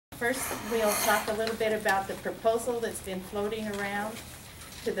first we'll talk a little bit about the proposal that's been floating around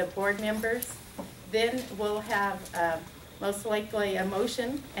to the board members. Then we'll have most likely a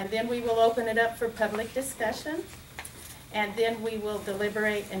motion, and then we will open it up for public discussion, and then we will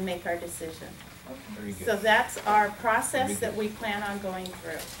deliberate and make our decision. Very good. So that's our process that we plan on going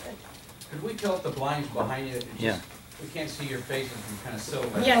through. Could we tilt the blinds behind you? Yeah. We can't see your faces, we're kind of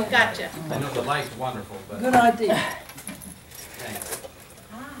silhouetted. Yeah, gotcha. I know the light's wonderful, but Good idea. thanks.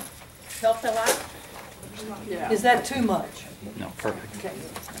 Help a lot? Yeah. Is that too much? No, perfect. Okay.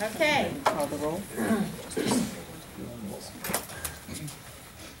 Okay. Call the roll.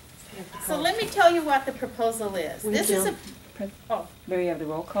 So let me tell you what the proposal is. This is a, oh, May we have the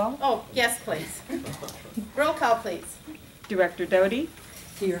roll call? oh, yes, please. Roll call, please. Director Doty,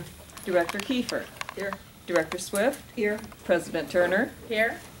 Here. Director Kiefer, Here. Director Swift, Here. President Turner,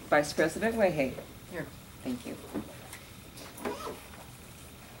 Here. Vice President Wayhey. Here. Thank you.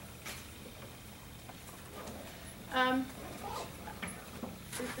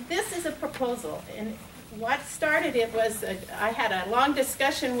 This is a proposal, and what started it was I had a long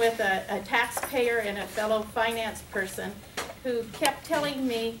discussion with a taxpayer and a fellow finance person who kept telling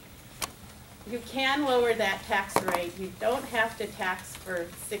me, you can lower that tax rate. You don't have to tax for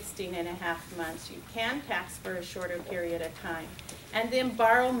 16.5 months. You can tax for a shorter period of time, and then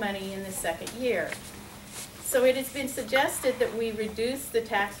borrow money in the second year. So it has been suggested that we reduce the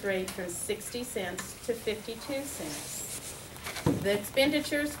tax rate from 60 cents to 52 cents. The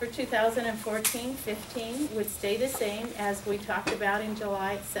expenditures for 2014-15 would stay the same as we talked about in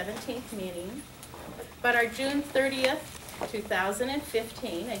July 17th meeting, but our June 30th,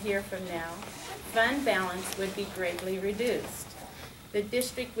 2015, a year from now, fund balance would be greatly reduced. The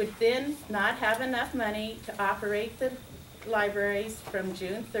district would then not have enough money to operate the libraries from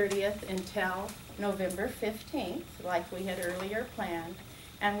June 30th until November 15th, like we had earlier planned,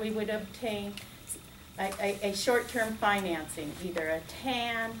 and we would obtain a short-term financing, either a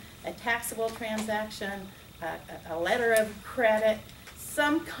TAN, a taxable transaction, a letter of credit,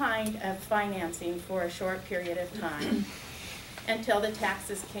 some kind of financing for a short period of time until the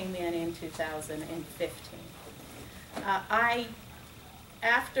taxes came in 2015.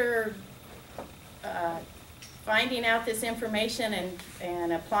 After finding out this information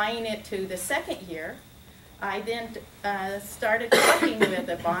and applying it to the second year, I then started talking with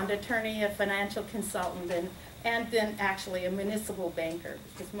a bond attorney, a financial consultant, and then actually a municipal banker,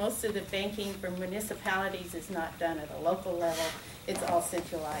 because most of the banking for municipalities is not done at a local level. It's all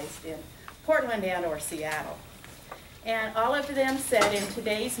centralized in Portland and or Seattle. And all of them said in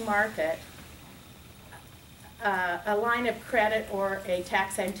today's market, a line of credit or a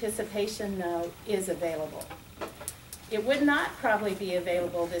tax anticipation note is available. It would not probably be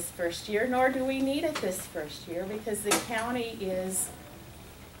available this first year, nor do we need it this first year, because the county is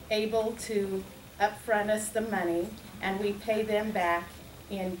able to upfront us the money, and we pay them back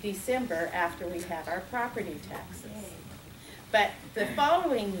in December after we have our property taxes. But the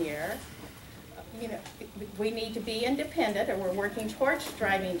following year, you know, we need to be independent, or we're working towards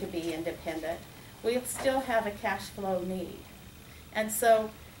striving to be independent. We'll still have a cash flow need. And so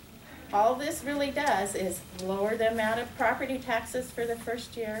all this really does is lower the amount of property taxes for the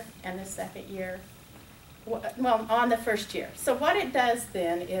first year and the second year, well, on the first year. So what it does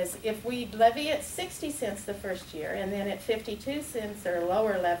then is if we levy at 60 cents the first year and then at 52 cents or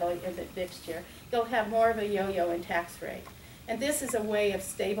lower level in the next year, you'll have more of a yo-yo in tax rate. And this is a way of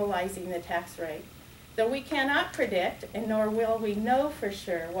stabilizing the tax rate, though we cannot predict, and nor will we know for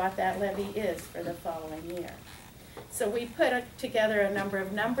sure what that levy is for the following year. So we put together a number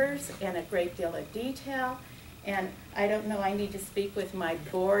of numbers and a great deal of detail, and I don't know, I need to speak with my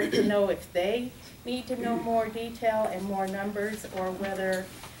board to know if they need to know more detail and more numbers, or whether,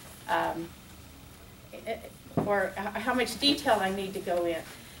 or how much detail I need to go in.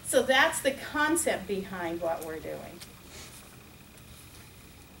 So that's the concept behind what we're doing.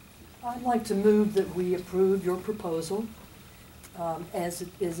 I'd like to move that we approve your proposal as it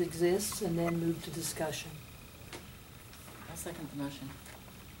exists, and then move to discussion. I'll second the motion.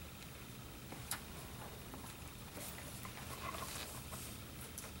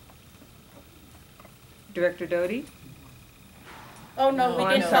 Director Doty? Oh, no, we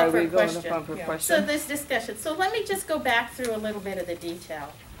I'm didn't sorry, call for we a go on the question. phone for Yeah. question. So this discussion. So let me just go back through a little bit of the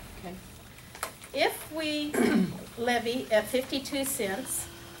detail. Okay. If we levy at 52 cents,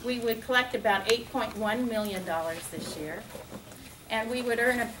 we would collect about $8.1 million this year, and we would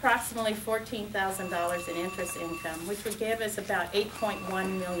earn approximately $14,000 in interest income, which would give us about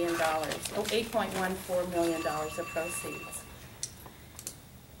 $8.1 million, $8.14 million of proceeds.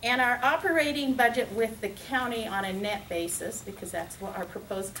 And our operating budget with the county on a net basis, because that's what our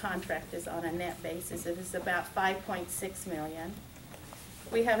proposed contract is on a net basis, it is about $5.6 million.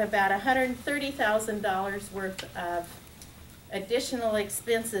 We have about $130,000 worth of additional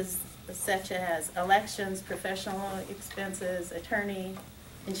expenses such as elections, professional expenses, attorney,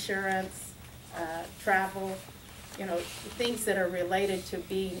 insurance, travel, you know, things that are related to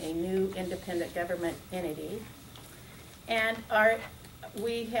being a new independent government entity. And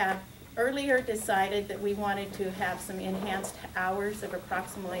we have earlier decided that we wanted to have some enhanced hours of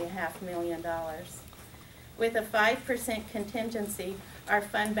approximately $500,000. With a 5% contingency, our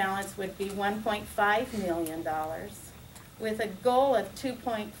fund balance would be $1.5 million, with a goal of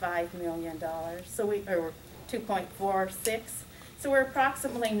 $2.5 million, or 2.46. So we're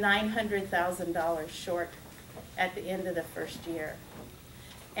approximately $900,000 short at the end of the first year,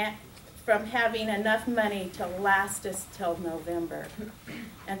 and from having enough money to last us till November.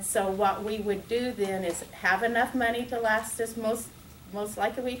 And so what we would do then is have enough money to last us, most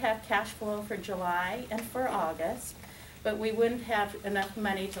likely we'd have cash flow for July and for August, but we wouldn't have enough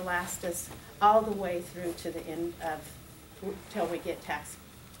money to last us all the way through to the end of, till we get tax.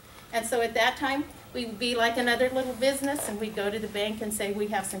 And so at that time, we'd be like another little business, and we'd go to the bank and say, we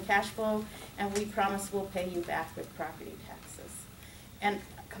have some cash flow, and we promise we'll pay you back with property taxes. And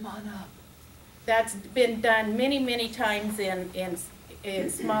Come on up. that's been done many, many times in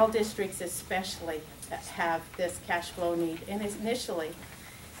small districts especially that have this cash flow need. And initially,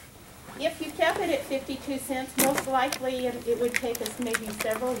 if you kept it at 52 cents, most likely it would take us maybe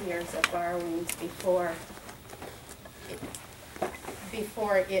several years of borrowings before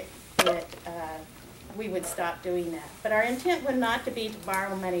we would stop doing that. But our intent would not to be to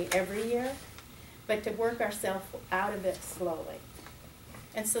borrow money every year, but to work ourselves out of it slowly.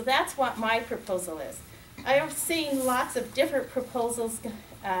 And so that's what my proposal is. I have seen lots of different proposals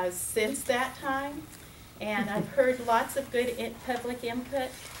since that time, and I've heard lots of good public input.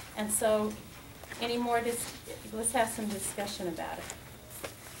 And so, let's have some discussion about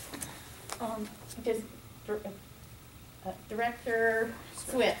it. Director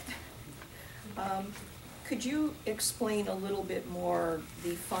Swift. Could you explain a little bit more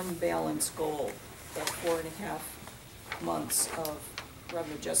the fund balance goal, that 4.5 months of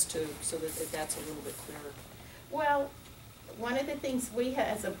revenue, just so that that's a little bit clearer? Well, one of the things we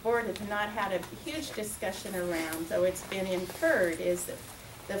as a board have not had a huge discussion around, though it's been inferred, is that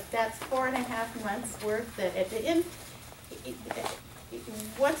that's 4.5 months worth, that at the end,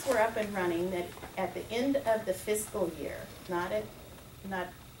 once we're up and running, that at the end of the fiscal year, not at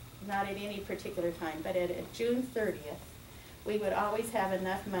any particular time, but at June 30th, we would always have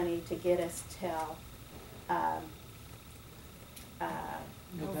enough money to get us till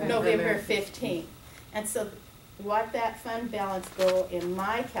November 15th. And so what that fund balance goal in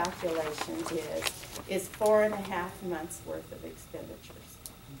my calculation is 4.5 months worth of expenditures.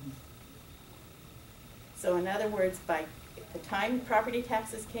 So in other words, by the time property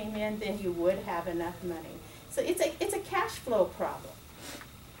taxes came in, then you would have enough money. So it's a cash flow problem.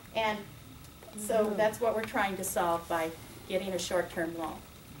 And so that's what we're trying to solve by getting a short-term loan.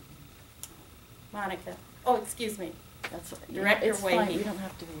 Monica, oh, excuse me. That's, Director it's fine, Wahey. we don't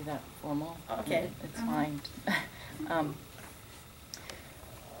have to be that formal. Okay. It's fine.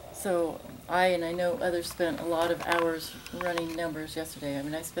 So I know others spent a lot of hours running numbers yesterday. I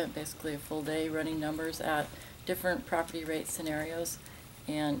mean, I spent basically a full day running numbers at different property rate scenarios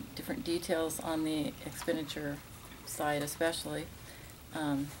and different details on the expenditure side especially,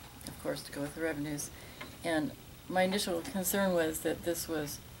 of course, to go with the revenues. And my initial concern was that this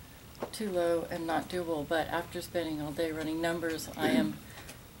was too low and not doable, but after spending all day running numbers, I am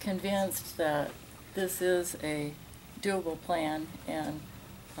convinced that this is a doable plan, and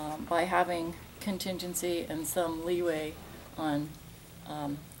by having contingency and some leeway on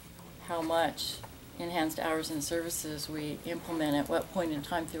how much enhanced hours and services we implement at what point in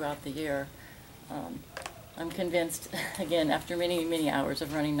time throughout the year, I'm convinced, again, after many, many hours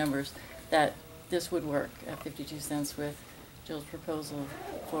of running numbers, that this would work at 52 cents with Jill's proposal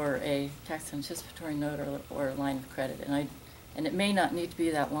for a tax anticipatory note or a line of credit. And it may not need to be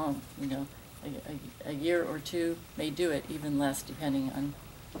that long, you know, a year or two may do it, even less, depending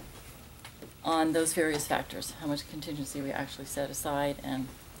on those various factors, how much contingency we actually set aside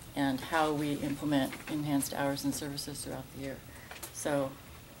and how we implement enhanced hours and services throughout the year. So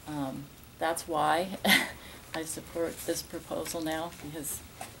that's why I support this proposal now, because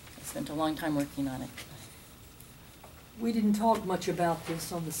I spent a long time working on it. We didn't talk much about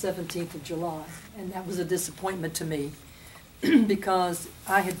this on the 17th of July, and that was a disappointment to me because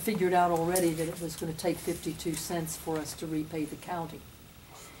I had figured out already that it was going to take 52 cents for us to repay the county.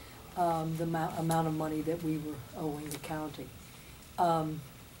 the amount of money that we were owing the county.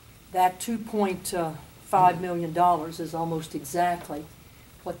 That $2.5 million is almost exactly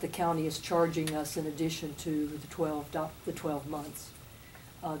what the county is charging us in addition to the 12 months.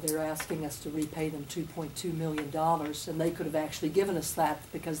 They're asking us to repay them $2.2 million, and they could have actually given us that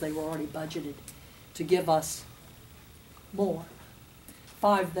because they were already budgeted to give us more.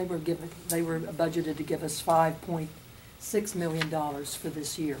 They were budgeted to give us $5.6 million for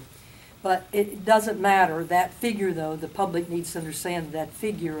this year. But it doesn't matter. That figure, though, the public needs to understand that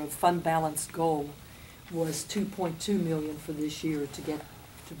figure of fund balance goal was $2.2 million for this year to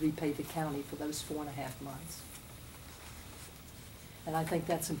repay the county for those 4.5 months. And I think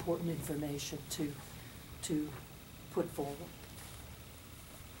that's important information to put forward.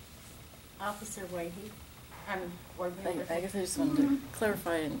 Officer Wahey, Board I Member. guess I just wanted to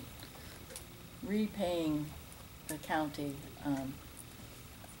clarify, in repaying the county,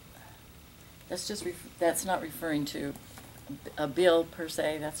 that's not referring to a bill per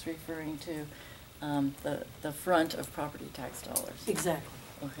se, that's referring to the front of property tax dollars. Exactly.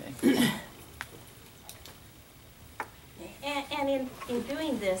 Okay. And in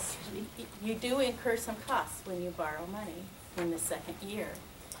doing this, you do incur some costs when you borrow money in the second year.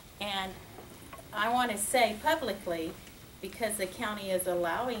 And I want to say publicly, because the county is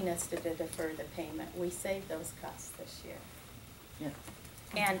allowing us to defer the payment, we saved those costs this year. Yeah.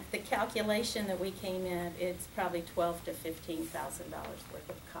 And the calculation that we came in, it's probably $12,000 to $15,000 worth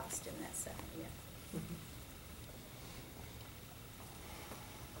of cost in that second year. Mm-hmm.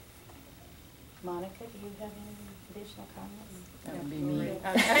 Monica, do you have any additional comments? That would be me.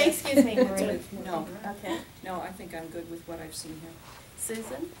 Excuse me, Marie. No. Okay. No, I think I'm good with what I've seen here.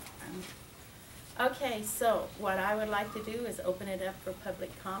 Susan? Okay, so what I would like to do is open it up for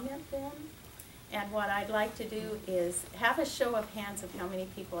public comment then. And what I'd like to do is have a show of hands of how many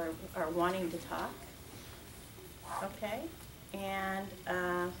people are wanting to talk. Okay? And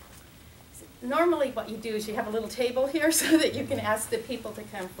normally what you do is you have a little table here so that you can ask the people to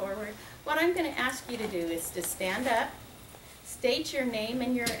come forward. What I'm going to ask you to do is to stand up, state your name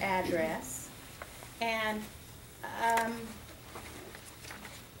and your address, and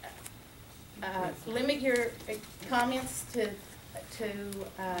limit your comments to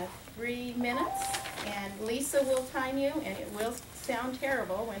 3 minutes, and Lisa will time you, and it will sound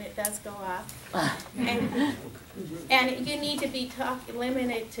terrible when it does go off. And you need to be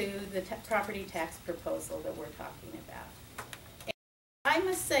limited to the property tax proposal that we're talking about. And I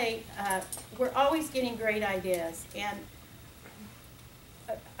must say, we're always getting great ideas, and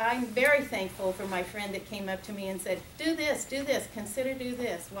I'm very thankful for my friend that came up to me and said, do this, consider do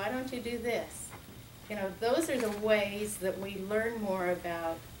this, why don't you do this? You know, those are the ways that we learn more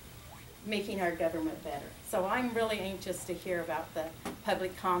about making our government better. So I'm really anxious to hear about the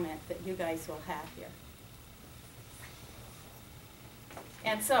public comment that you guys will have here.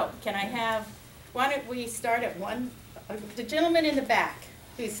 And so, can I have, why don't we start at the gentleman in the back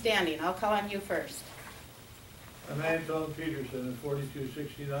who's standing. I'll call on you first. I'm Anton Peterson at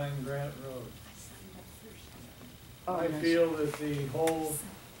 4269 Grant Road. I feel that the whole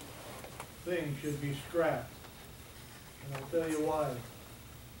thing should be scrapped, and I'll tell you why.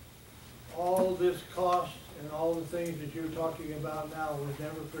 All this cost and all the things that you're talking about now was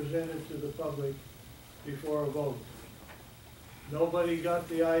never presented to the public before a vote. Nobody got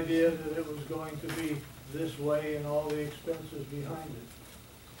the idea that it was going to be this way and all the expenses behind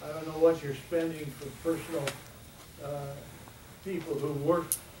it. I don't know what you're spending for personal people who work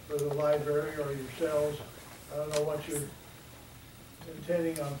for the library or yourselves. I don't know what you're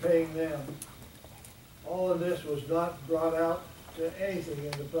intending on paying them. All of this was not brought out to anything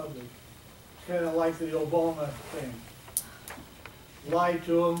in the public. It's kind of like the Obama thing. Lie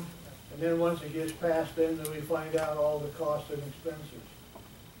to them, and then once it gets passed in, then we find out all the costs and expenses.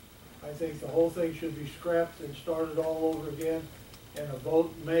 I think the whole thing should be scrapped and started all over again, and a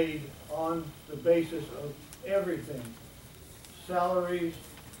vote made on the basis of everything. Salaries,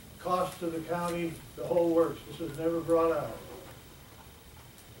 costs to the county, the whole works. This was never brought out.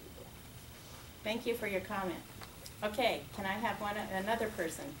 Thank you for your comment. Okay, can I have another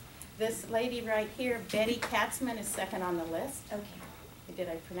person? This lady right here, Betty Katzman, is second on the list. Okay. Did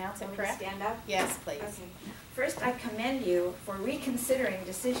I pronounce it Want me to correct? stand up? Yes, please. Okay. First, I commend you for reconsidering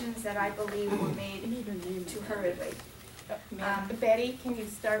decisions that I believe were made too hurriedly. Betty, can you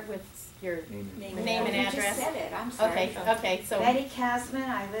start with your name and You address? just said it, I'm sorry. Okay, so. Betty Kasman,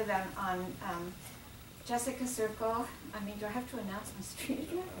 I live on Jessica Circle. I mean, do I have to announce my street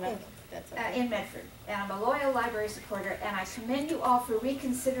address? No, that's okay. In Medford. And I'm a loyal library supporter, and I commend you all for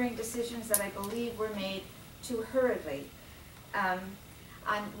reconsidering decisions that I believe were made too hurriedly.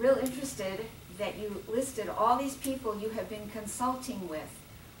 I'm real interested that you listed all these people you have been consulting with,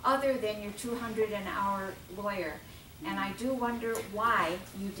 other than your 200 an hour lawyer. And I do wonder why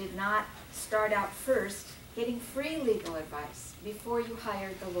you did not start out first getting free legal advice before you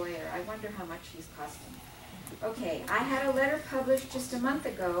hired the lawyer. I wonder how much he's costing. Okay, I had a letter published just a month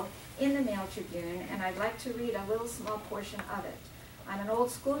ago in the Mail Tribune, and I'd like to read a little small portion of it. I'm an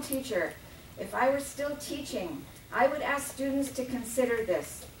old school teacher. If I were still teaching, I would ask students to consider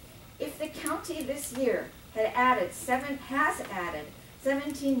this. If the county this year has added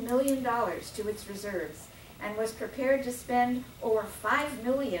 $17 million to its reserves and was prepared to spend over $5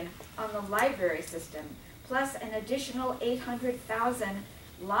 million on the library system, plus an additional $800,000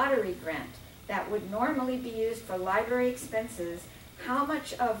 lottery grant that would normally be used for library expenses, how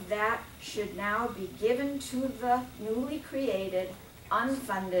much of that should now be given to the newly created,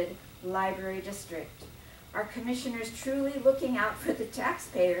 unfunded library district? Are commissioners truly looking out for the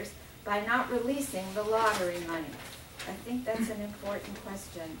taxpayers by not releasing the lottery money? I think that's an important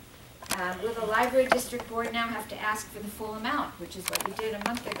question. Will the library district board now have to ask for the full amount, which is what you did a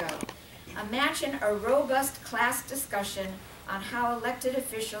month ago? Imagine a robust class discussion on how elected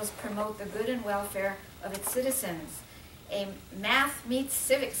officials promote the good and welfare of its citizens. A math meets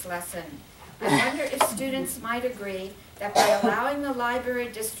civics lesson. I wonder if students might agree that by allowing the library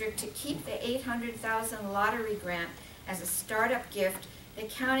district to keep the $800,000 lottery grant as a startup gift, the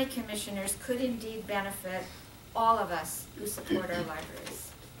county commissioners could indeed benefit all of us who support our libraries.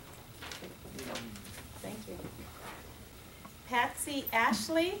 Thank you. Patsy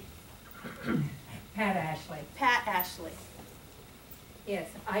Ashley? Pat Ashley. Pat Ashley. Yes,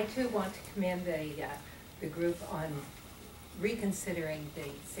 I too want to commend the group on reconsidering the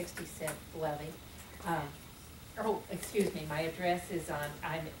 60-cent levy. Oh, excuse me, my address is on,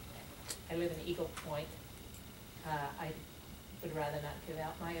 I live in Eagle Point. I would rather not give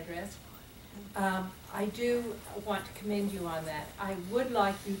out my address. I do want to commend you on that. I would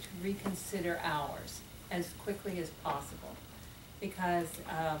like you to reconsider hours as quickly as possible, because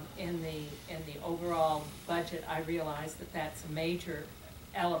in the overall budget, I realize that that's a major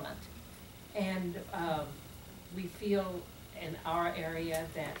element, and we feel in our area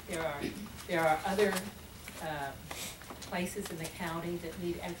that there are other places in the county that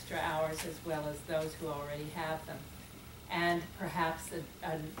need extra hours as well as those who already have them, and perhaps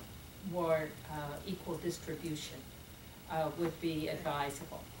a more equal distribution would be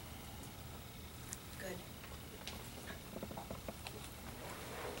advisable. Good.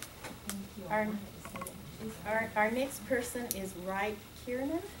 Our next person is Wright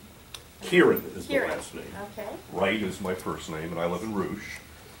Kiernan. Kieran is the Kieran. last name. Okay. Wright is my first name, and I live in Rouge.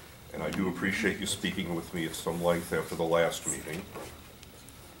 And I do appreciate you speaking with me at some length after the last meeting.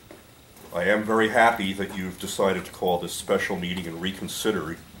 I am very happy that you've decided to call this special meeting and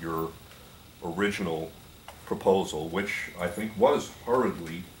reconsider your original proposal, which I think was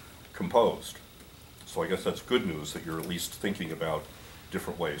hurriedly composed. So I guess that's good news that you're at least thinking about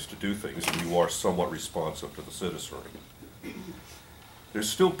different ways to do things, and you are somewhat responsive to the citizenry. There's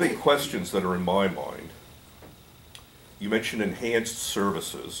still big questions that are in my mind. You mentioned enhanced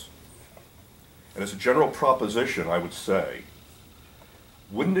services. And as a general proposition, I would say,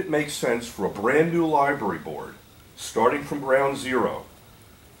 wouldn't it make sense for a brand new library board, starting from ground zero,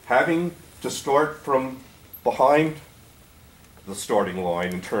 having to start from behind the starting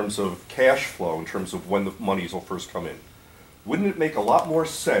line in terms of cash flow, in terms of when the monies will first come in? Wouldn't it make a lot more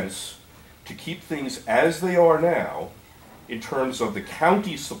sense to keep things as they are now in terms of the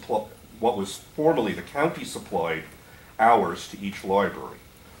county supply, what was formerly the county supplied hours to each library?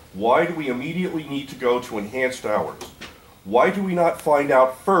 Why do we immediately need to go to enhanced hours? Why do we not find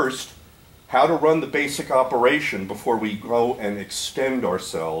out first how to run the basic operation before we go and extend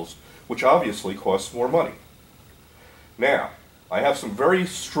ourselves, which obviously costs more money? Now, I have some very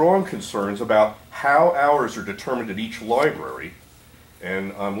strong concerns about how hours are determined at each library,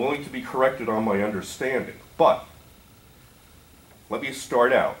 and I'm willing to be corrected on my understanding. But let me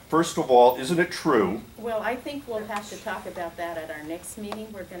start out. First of all, isn't it true? Well, I think we'll have to talk about that at our next meeting.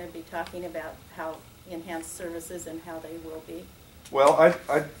 We're going to be talking about how enhanced services and how they will be. Well,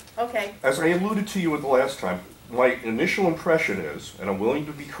 Okay. as I alluded to you at the last time, my initial impression is, and I'm willing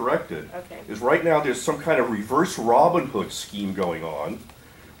to be corrected, Okay. is right now there's some kind of reverse Robin Hood scheme going on,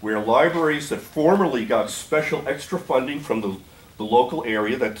 where libraries that formerly got special extra funding from the local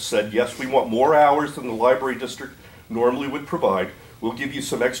area that said, yes, we want more hours than the library district normally would provide, we'll give you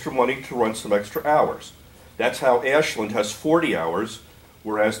some extra money to run some extra hours. That's how Ashland has 40 hours,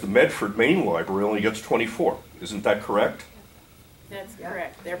 whereas the Medford Main Library only gets 24. Isn't that correct? That's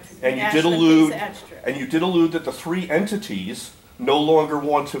correct. They're And you did Ashland allude, pays extra. and you did allude that the three entities no longer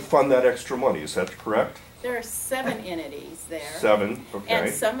want to fund that extra money, is that correct? There are 7 entities there. 7, okay.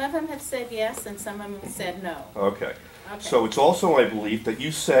 And some of them have said yes, and some of them have said no. Okay. Okay. So it's also, I believe, that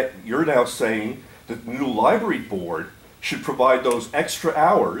you're now saying that the new library board should provide those extra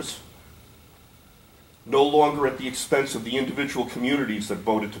hours no longer at the expense of the individual communities that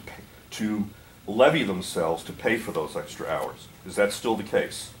voted to levy themselves to pay for those extra hours. Is that still the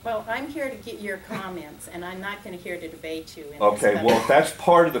case? Well, I'm here to get your comments, and I'm not going to here to debate you in this Okay, well, budget. if that's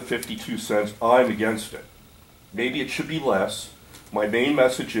part of the 52 cents, I'm against it. Maybe it should be less. My main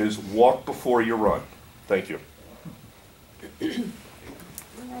message is walk before you run. Thank you. Can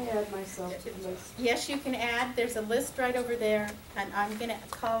I add myself to the list? Yes, you can add. There's a list right over there, and I'm going to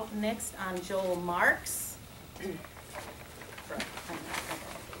call next on Joel Marks.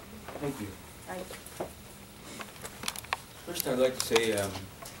 Thank you. First, I'd like to say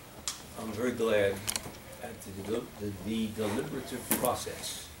I'm very glad at the deliberative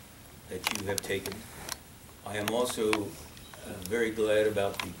process that you have taken. I am also very glad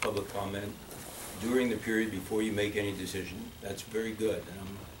about the public comment during the period before you make any decision. That's very good,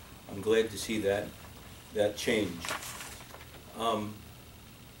 and I'm glad to see that change. I'm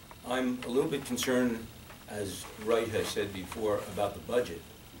a little bit concerned, as Wright has said before, about the budget.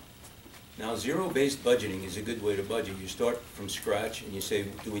 Now, zero-based budgeting is a good way to budget. You start from scratch and you say,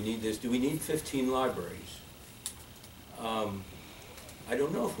 do we need this? Do we need 15 libraries? I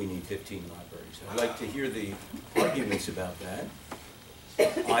don't know if we need 15 libraries. I'd like to hear the arguments about that.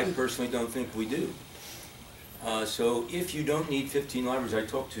 I personally don't think we do. So if you don't need 15 libraries, I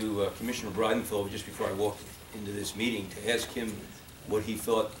talked to Commissioner Bridenthal just before I walked into this meeting to ask him what he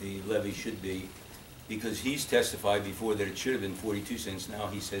thought the levy should be, because he's testified before that it should have been 42 cents. Now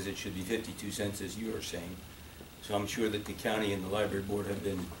he says it should be 52 cents, as you are saying. So I'm sure that the county and the library board have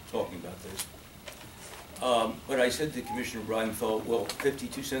been talking about this. But I said to Commissioner Bridenthal, well,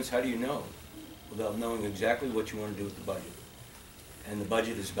 52 cents, how do you know? Without knowing exactly what you want to do with the budget. And the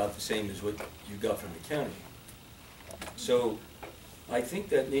budget is about the same as what you got from the county. So I think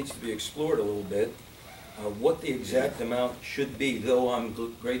that needs to be explored a little bit, what the exact amount should be, though I'm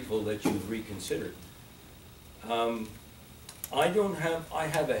grateful that you've reconsidered. I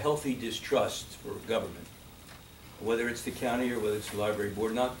have a healthy distrust for government, whether it's the county or whether it's the library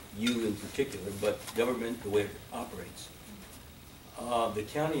board, not you in particular, but government, the way it operates. The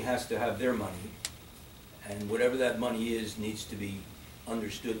county has to have their money, and whatever that money is needs to be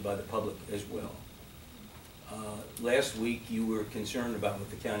understood by the public as well. Last week you were concerned about what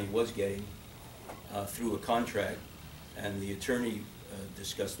the county was getting through a contract, and the attorney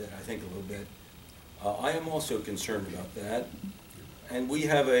discussed that, I think, a little bit. I am also concerned about that, and you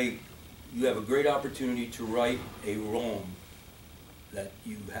have a great opportunity to right a wrong that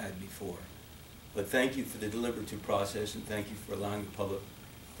you had before. But thank you for the deliberative process, and thank you for allowing the public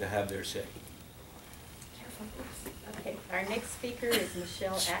to have their say. Okay, our next speaker is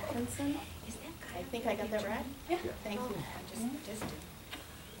Michelle Atkinson. I think I got that right? Yeah. Thank you.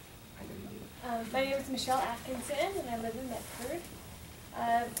 My name is Michelle Atkinson, and I live in Medford.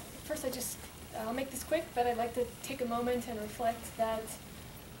 First, I'll make this quick, but I'd like to take a moment and reflect that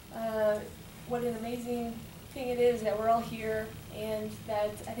what an amazing thing it is that we're all here, and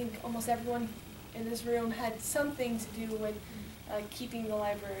that I think almost everyone in this room had something to do with keeping the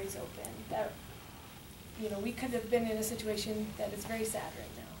libraries open. That, you know, we could have been in a situation that is very sad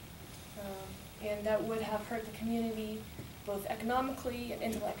right now, and that would have hurt the community both economically and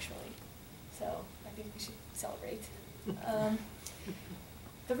intellectually. So I think we should celebrate.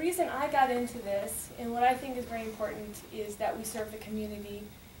 The reason I got into this, and what I think is very important, is that we serve the community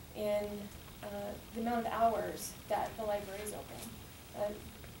in the amount of hours that the library is open.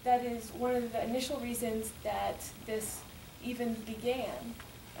 That is one of the initial reasons that this even began,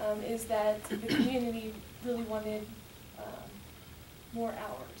 is that the community really wanted more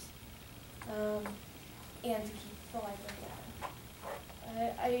hours and to keep the library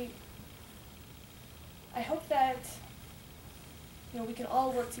open. I hope that, you know, we can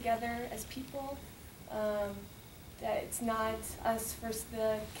all work together as people, that it's not us versus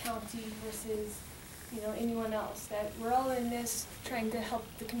the county versus, you know, anyone else, that we're all in this trying to help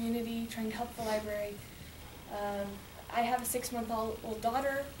the community, trying to help the library. I have a 6-month-old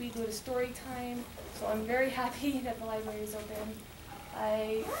daughter. We go to story time, so I'm very happy that the library is open.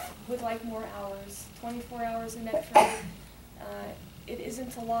 I would like more hours, 24 hours in Medford. It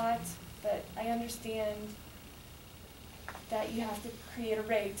isn't a lot, but I understand that you have to create a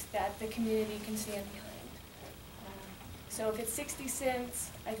rate that the community can stand behind. So if it's 60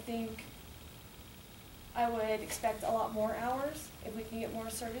 cents, I think I would expect a lot more hours. If we can get more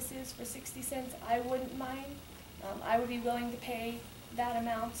services for 60 cents, I wouldn't mind. I would be willing to pay that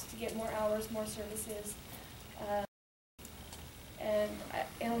amount to get more hours, more services. And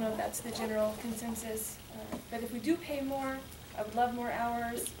I don't know if that's the general consensus, but if we do pay more, I would love more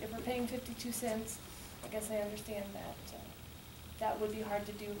hours. If we're paying 52 cents, I guess I understand that that would be hard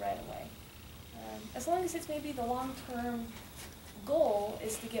to do right away. As long as it's maybe the long-term goal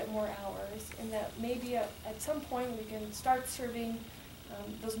is to get more hours, and that maybe at some point we can start serving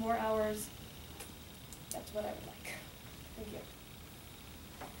those more hours, that's what I would like. Thank you.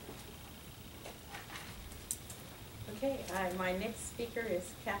 Okay, my next speaker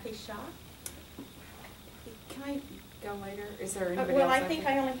is Kathy Shaw. Can I go later? Is there anybody else? Well, I think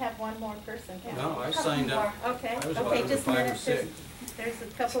I only have one more person. Kathy. No, I Couple signed up. more. Okay, I was about okay, number just a 5 or minute. 6. There's a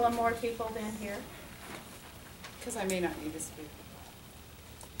couple of more people in here. Because I may not need to speak.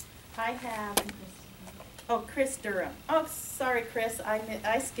 I have, oh, Chris Durham. Oh, sorry, Chris,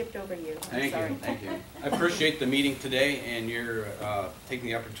 I skipped over you. I'm Thank sorry. you, thank you. I appreciate the meeting today and your taking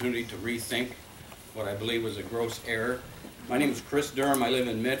the opportunity to rethink what I believe was a gross error. My name is Chris Durham. I live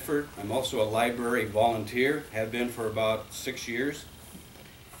in Medford. I'm also a library volunteer, have been for about 6 years.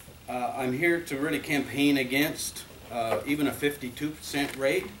 I'm here to really campaign against even a 52%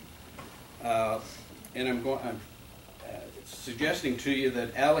 rate. And I'm suggesting to you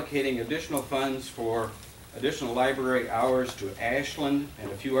that allocating additional funds for additional library hours to Ashland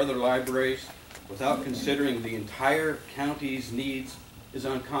and a few other libraries without considering the entire county's needs is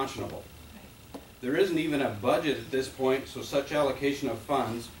unconscionable. There isn't even a budget at this point, so such allocation of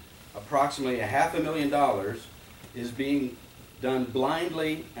funds, approximately $500,000, is being done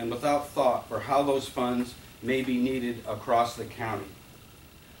blindly and without thought for how those funds may be needed across the county.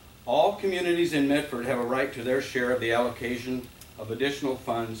 All communities in Medford have a right to their share of the allocation of additional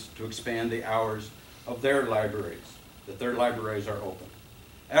funds to expand the hours of their libraries, that their libraries are open.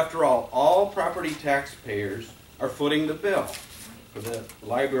 After all property taxpayers are footing the bill for the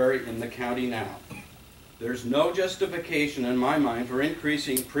library in the county now. There's no justification in my mind for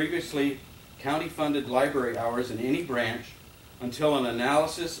increasing previously county-funded library hours in any branch until an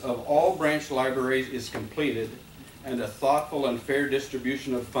analysis of all branch libraries is completed and a thoughtful and fair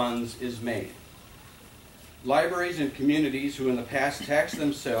distribution of funds is made. Libraries and communities who in the past taxed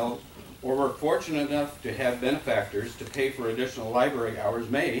themselves or were fortunate enough to have benefactors to pay for additional library hours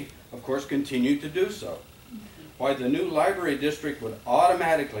may, of course, continue to do so. Why the new library district would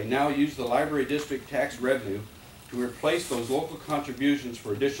automatically now use the library district tax revenue to replace those local contributions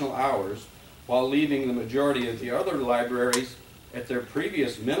for additional hours while leaving the majority of the other libraries at their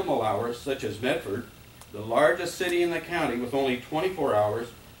previous minimal hours, such as Medford, the largest city in the county with only 24 hours,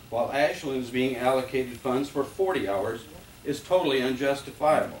 while Ashland is being allocated funds for 40 hours, is totally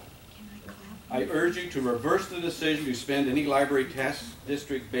unjustifiable. I urge you to reverse the decision to spend any library tax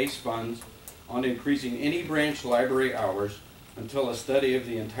district-based funds on increasing any branch library hours until a study of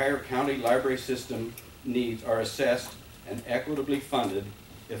the entire county library system needs are assessed and equitably funded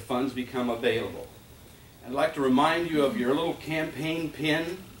if funds become available. I'd like to remind you of your little campaign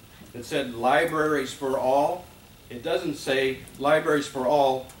pin that said libraries for all. It doesn't say libraries for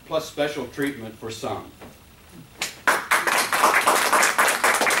all plus special treatment for some.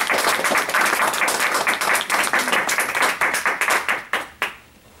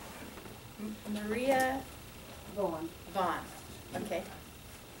 Maria Vaughn. Vaughn. Okay.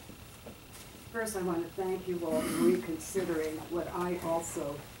 First, I want to thank you all for reconsidering what I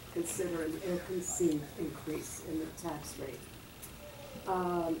also consider an ill-conceived increase in the tax rate.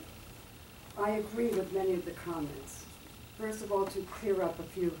 I agree with many of the comments. First of all, to clear up a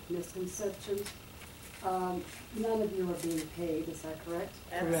few misconceptions, none of you are being paid, is that correct?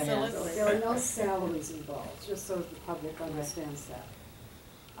 Absolutely. There are no salaries involved, just so the public understands that.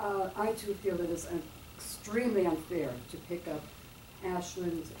 I too feel it is extremely unfair to pick up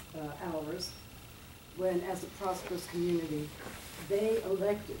Ashland hours when, as a prosperous community, they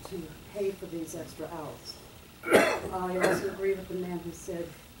elected to pay for these extra hours. I also agree with the man who said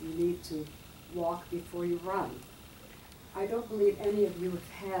you need to walk before you run. I don't believe any of you have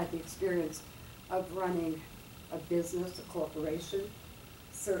had the experience of running a business, a corporation.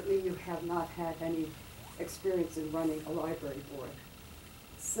 Certainly you have not had any experience in running a library board.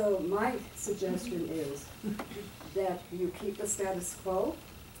 So my suggestion is that you keep the status quo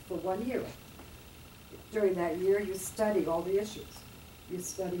for 1 year. During that year, you study all the issues. You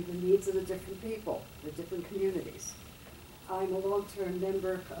study the needs of the different people, the different communities. I'm a long-term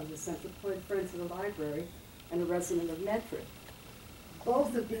member of the Central Point Friends of the Library and a resident of Medford.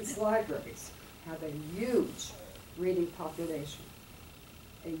 Both of these libraries have a huge reading population,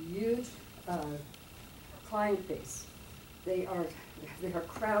 a huge client base. They are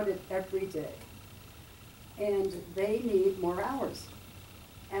crowded every day. and they need more hours.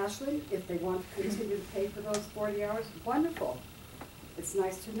 Ashland, if they want to continue to pay for those 40 hours, wonderful. It's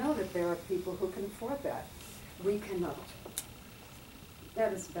nice to know that there are people who can afford that. We cannot.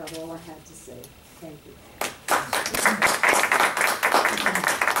 That is about all I had to say. Thank you.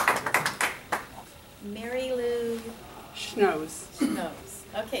 Mary Lou Schnoes. Schnoes.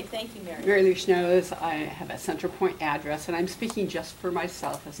 Okay, thank you, Mary. Mary Lou Schnoes. I have a Center Point address, and I'm speaking just for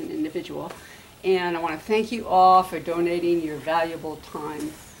myself as an individual. And I want to thank you all for donating your valuable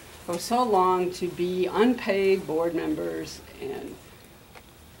time for so long to be unpaid board members. And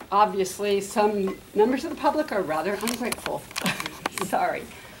obviously, some members of the public are rather ungrateful. Sorry.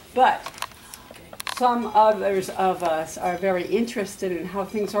 But some others of us are very interested in how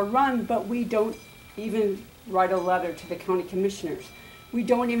things are run, but we don't even write a letter to the county commissioners. We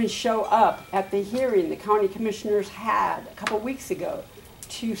don't even show up at the hearing the county commissioners had a couple weeks ago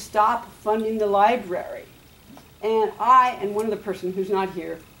to stop funding the library. And I and one other person who's not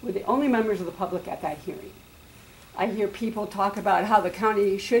here were the only members of the public at that hearing. I hear people talk about how the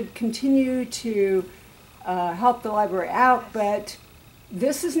county should continue to help the library out, but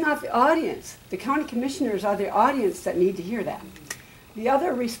this is not the audience. The county commissioners are the audience that need to hear that. The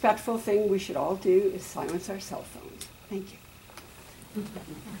other respectful thing we should all do is silence our cell phones. Thank you.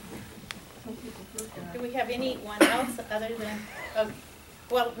 Do we have anyone else other than, oh,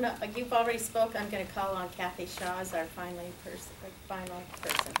 well, no, you've already spoke. I'm going to call on Kathy Shaw as our final person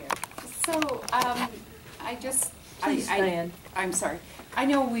here. So, Please stand. I'm sorry. I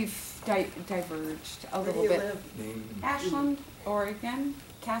know we've diverged a little bit. Ashland, Oregon,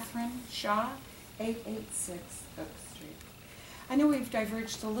 Catherine Shaw, 886 Oak Street. I know we've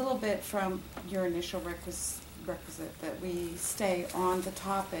diverged a little bit from your initial requisite that we stay on the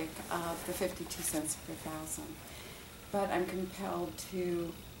topic of the 52 cents per thousand. But I'm compelled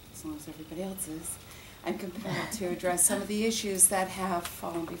to, as long as everybody else is, I'm compelled to address some of the issues that have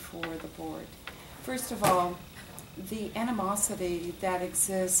fallen before the board. First of all, the animosity that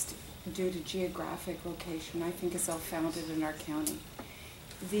exists due to geographic location, I think, is well-founded in our county.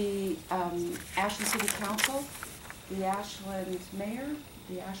 The Ashland City Council, the Ashland Mayor,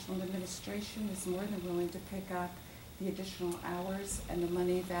 the Ashland administration is more than willing to pick up the additional hours and the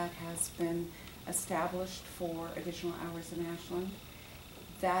money that has been established for additional hours in Ashland.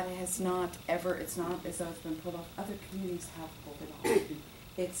 That has not ever, it's not as though it's been pulled off. Other communities have pulled it off.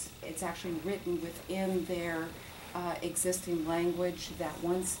 It's actually written within their existing language that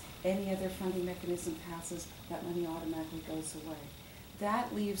once any other funding mechanism passes, that money automatically goes away.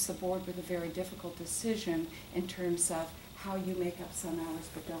 That leaves the board with a very difficult decision in terms of how you make up some hours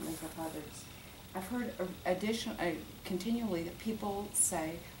but don't make up others. I've heard continually that people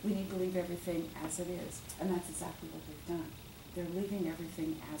say we need to leave everything as it is, and that's exactly what they've done. They're leaving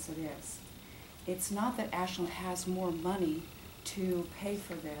everything as it is. It's not that Ashland has more money to pay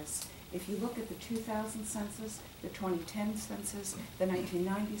for this. If you look at the 2000 census, the 2010 census, the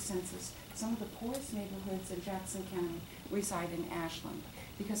 1990 census, some of the poorest neighborhoods in Jackson County reside in Ashland.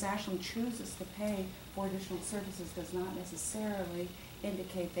 Because Ashland chooses to pay for additional services does not necessarily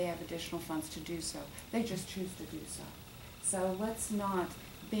indicate they have additional funds to do so. They just choose to do so. So let's not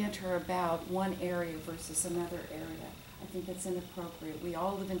banter about one area versus another area. I think that's inappropriate. We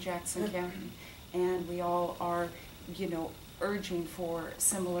all live in Jackson County, and we all are, urging for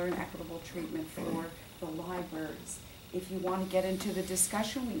similar and equitable treatment for the libraries. If you want to get into the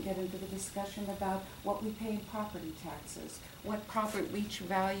discussion, we can get into the discussion about what we pay in property taxes, what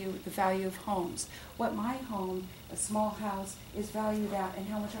the value of homes, what my home, a small house, is valued at, and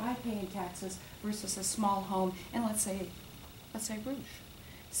how much I pay in taxes versus a small home, and let's say Rouge.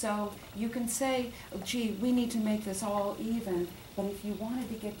 So you can say, oh, gee, we need to make this all even, but if you wanted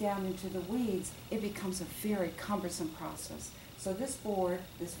to get down into the weeds, it becomes a very cumbersome process. So this board,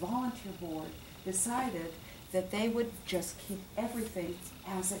 this volunteer board, decided that they would just keep everything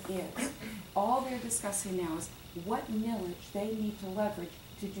as it is. All they're discussing now is what millage they need to leverage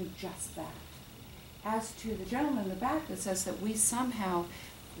to do just that. As to the gentleman in the back that says that we somehow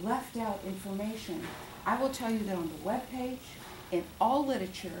left out information, I will tell you that on the webpage, in all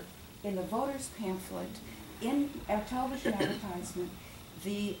literature, in the voters pamphlet, in our television advertisement,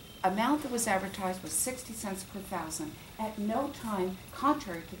 the amount that was advertised was 60 cents per thousand. At no time,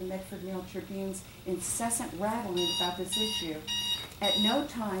 contrary to the Medford Mail Tribune's incessant rattling about this issue, at no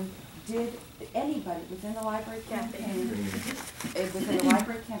time did anybody within the library campaign,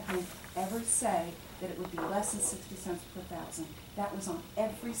 ever say that it would be less than 60 cents per thousand. That was on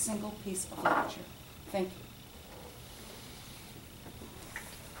every single piece of literature. Thank you.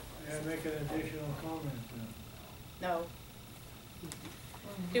 May I make an additional comment? No.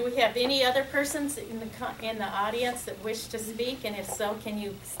 Do we have any other persons in the audience that wish to speak? And if so, can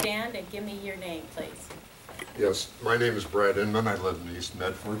you stand and give me your name, please? Yes, my name is Brad Inman. I live in East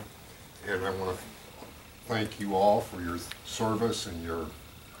Medford, and I want to thank you all for your service and your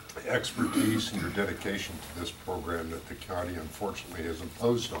expertise and your dedication to this program that the county unfortunately has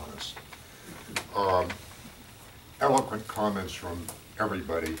imposed on us. Eloquent comments from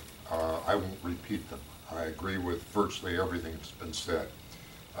everybody. I won't repeat them. I agree with virtually everything that's been said.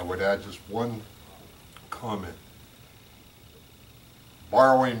 I would add just one comment.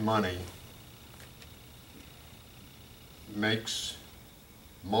 Borrowing money makes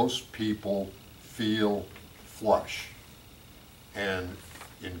most people feel flush and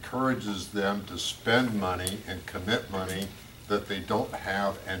encourages them to spend money and commit money that they don't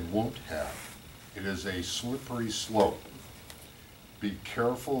have and won't have. It is a slippery slope. Be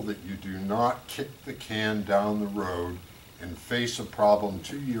careful that you do not kick the can down the road and face a problem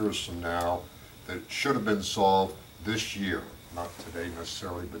 2 years from now that should have been solved this year. Not today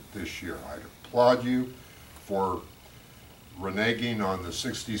necessarily, but this year. I applaud you for reneging on the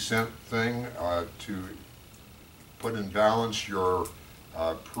 60-cent thing to put in balance your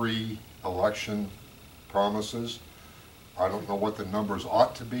pre-election promises. I don't know what the numbers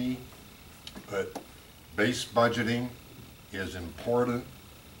ought to be, but base budgeting is important.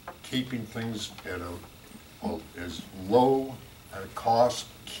 Keeping things at as low a cost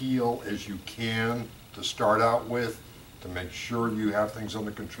keel as you can to start out with, to make sure you have things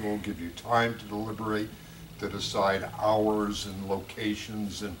under control, give you time to deliberate, to decide hours and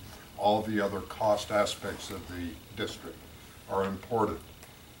locations and all the other cost aspects of the district are important.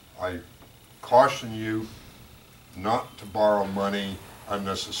 I caution you not to borrow money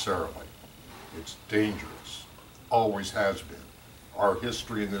unnecessarily. It's dangerous, always has been. Our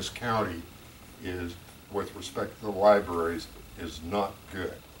history in this county is, with respect to the libraries, is not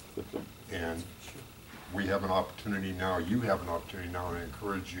good. And we have an opportunity now, you have an opportunity now, and I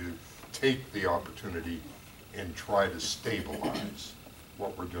encourage you to take the opportunity and try to stabilize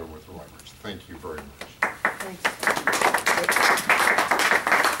what we're doing with the libraries. Thank you very much.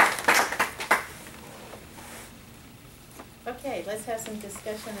 Okay, let's have some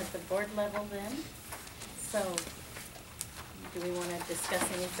discussion at the board level then. So, do we want to discuss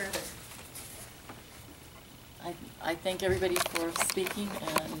any further? I thank everybody for speaking,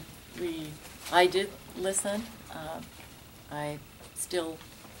 and I did listen. I still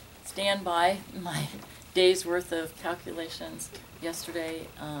stand by my day's worth of calculations yesterday,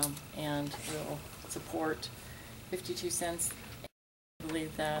 and will support 52 cents. I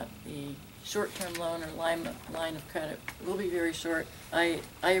believe that the short-term loan or line of credit will be very short. I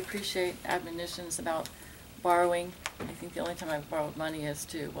appreciate admonitions about borrowing. I think the only time I've borrowed money is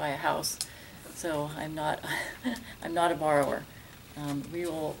to buy a house, so I'm not I'm not a borrower. We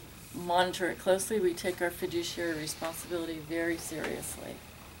will monitor it closely. We take our fiduciary responsibility very seriously.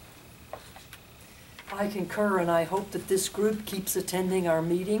 I concur, and I hope that this group keeps attending our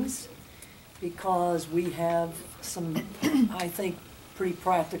meetings, because we have some, I think, pretty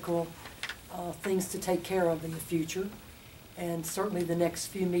practical things to take care of in the future. And certainly the next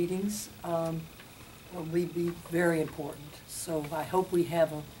few meetings will be very important. So I hope we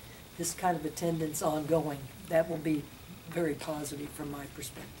have this kind of attendance ongoing. That will be very positive from my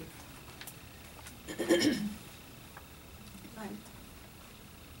perspective.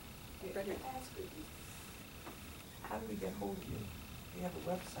 Ready? How do we get hold of you? Do you have a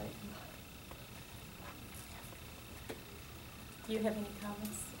website? Do you have any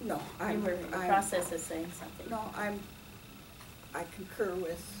comments? No, You were in the process of saying something. No, I concur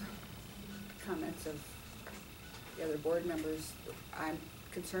with comments of the other board members. I'm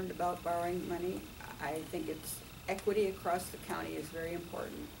concerned about borrowing money. I think it's equity across the county is very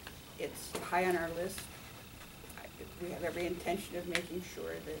important. It's high on our list. We have every intention of making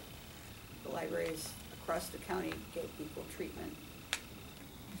sure that the libraries across the county get equal treatment.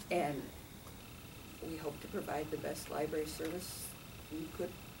 And we hope to provide the best library service you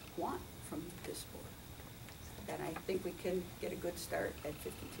could want from this board. And I think we can get a good start at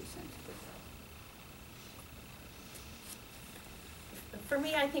 52 cents per thousand. For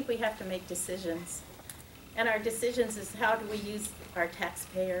me, I think we have to make decisions. And our decisions is how do we use our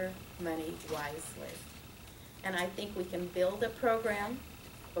taxpayer money wisely. And I think we can build a program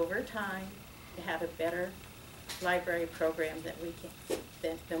over time to have a better library program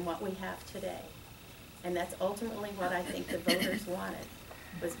than what we have today. And that's ultimately what I think the voters wanted,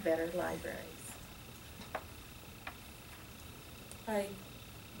 was better libraries. I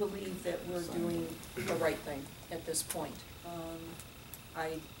believe that we're doing the right thing at this point.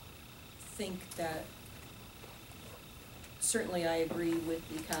 I think that certainly I agree with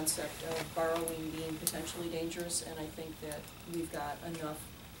the concept of borrowing being potentially dangerous, and I think that we've got enough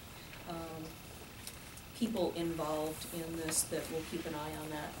people involved in this that will keep an eye on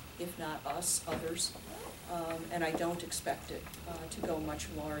that, if not us, others. And I don't expect it to go much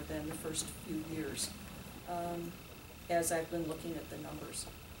more than the first few years, as I've been looking at the numbers.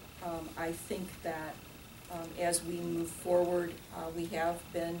 I think that as we move forward, we have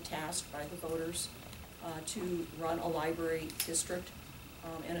been tasked by the voters to run a library district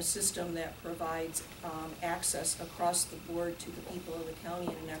and a system that provides access across the board to the people of the county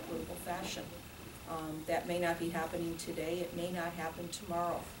in an equitable fashion. That may not be happening today, it may not happen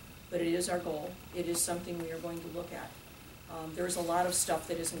tomorrow, but it is our goal. It is something we are going to look at. There's a lot of stuff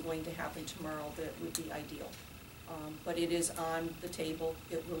that isn't going to happen tomorrow that would be ideal, but it is on the table,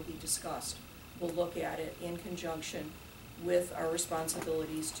 it will be discussed. We'll look at it in conjunction with our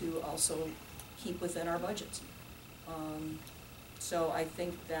responsibilities to also keep within our budgets. So I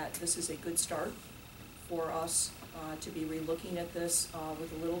think that this is a good start for us to be relooking at this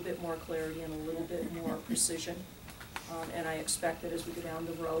with a little bit more clarity and a little bit more precision. And I expect that as we go down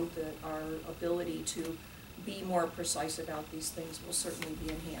the road that our ability to be more precise about these things will certainly be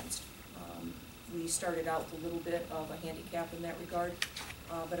enhanced. We started out with a little bit of a handicap in that regard,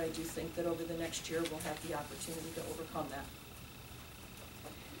 but I do think that over the next year we'll have the opportunity to overcome that.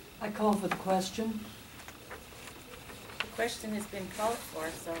 I call for the question. The question has been called for,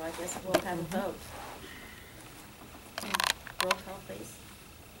 so I guess we'll have a vote. Roll call, please.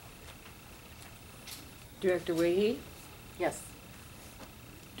 Director Wahey? Yes.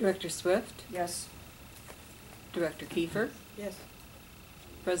 Director Swift? Yes. Director Kiefer? Yes.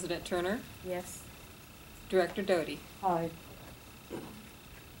 President Turner? Yes. Director Doty? Aye.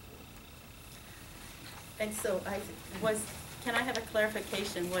 And so can I have a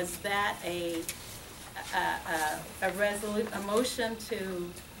clarification? Was that a motion to,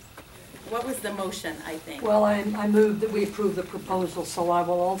 what was the motion, I think? Well, I move that we approve the proposal, so I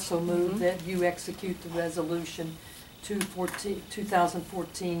will also move that you execute the resolution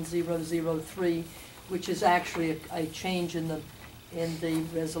 2014-003, which is actually a change in the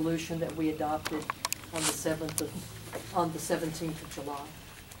resolution that we adopted on the 17th of July.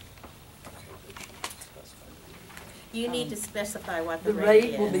 You need to specify what The the rate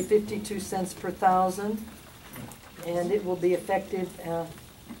is. rate will be 52 cents per thousand, and it will be effective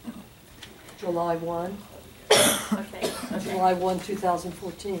July 1. Okay. July 1,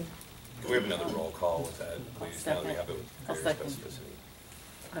 2014. Can we have another roll call with that, please, now that we have a I'll greater second. specificity?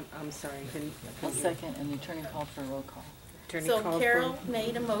 I'm sorry. I'll second, and the attorney called for a roll call. So Carol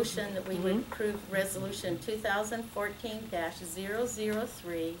made a motion that we would approve resolution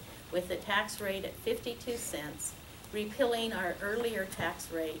 2014-003 with the tax rate at 52 cents, repealing our earlier tax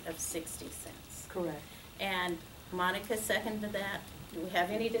rate of 60 cents. Correct. And Monica seconded that. Do we have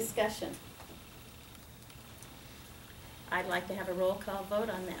any discussion? I'd like to have a roll call vote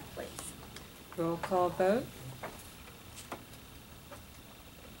on that, please. Roll call vote.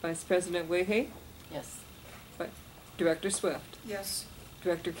 Vice President Wahey? Yes. Director Swift? Yes.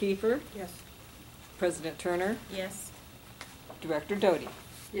 Director Kiefer? Yes. President Turner? Yes. Director Doty?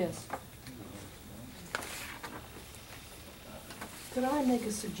 Yes. Could I make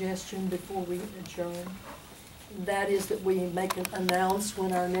a suggestion before we adjourn? That is that we announce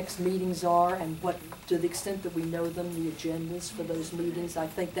when our next meetings are and what, to the extent that we know them, the agendas for those meetings. I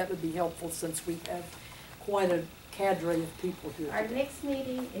think that would be helpful since we have quite a cadre of people here Our today. next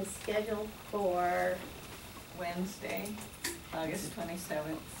meeting is scheduled for Wednesday, August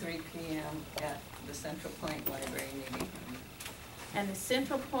 27th, 3 p.m. at the Central Point Library meeting. And the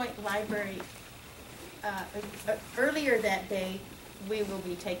Central Point Library, earlier that day, we will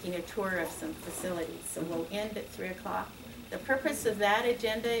be taking a tour of some facilities, so we'll end at 3 o'clock. The purpose of that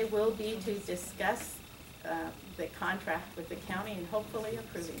agenda will be to discuss the contract with the county and hopefully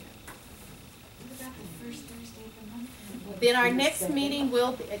approving it. What about the first Thursday of the month? Then our next meeting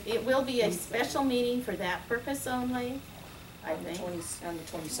will be a special meeting for that purpose only, I think. On the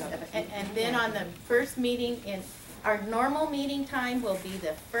 27th. And then on the first meeting, our normal meeting time will be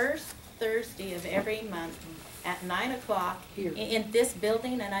the first Thursday of every month at 9 o'clock Here. in this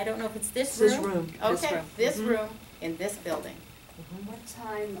building, and I don't know if it's this room. This room. Okay, this room in this building. What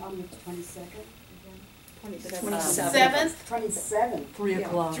time on the 22nd? 27th. 27th. 3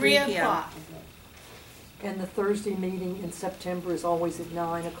 o'clock. 3 o'clock. And the Thursday meeting in September is always at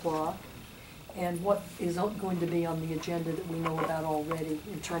 9 o'clock. And what is going to be on the agenda that we know about already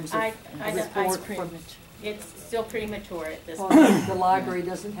in terms of report from... It's still premature at this Well, point. the library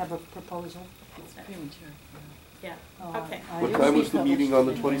doesn't have a proposal. It's premature. Yeah, Uh, okay. What time was the meeting on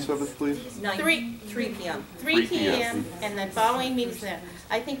the 27th, please? 3 p.m. 3 p.m. and the following meeting's then.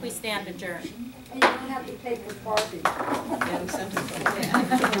 I think we stand adjourned. And you don't have to pay for parking. And Center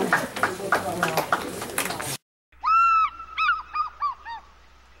Point.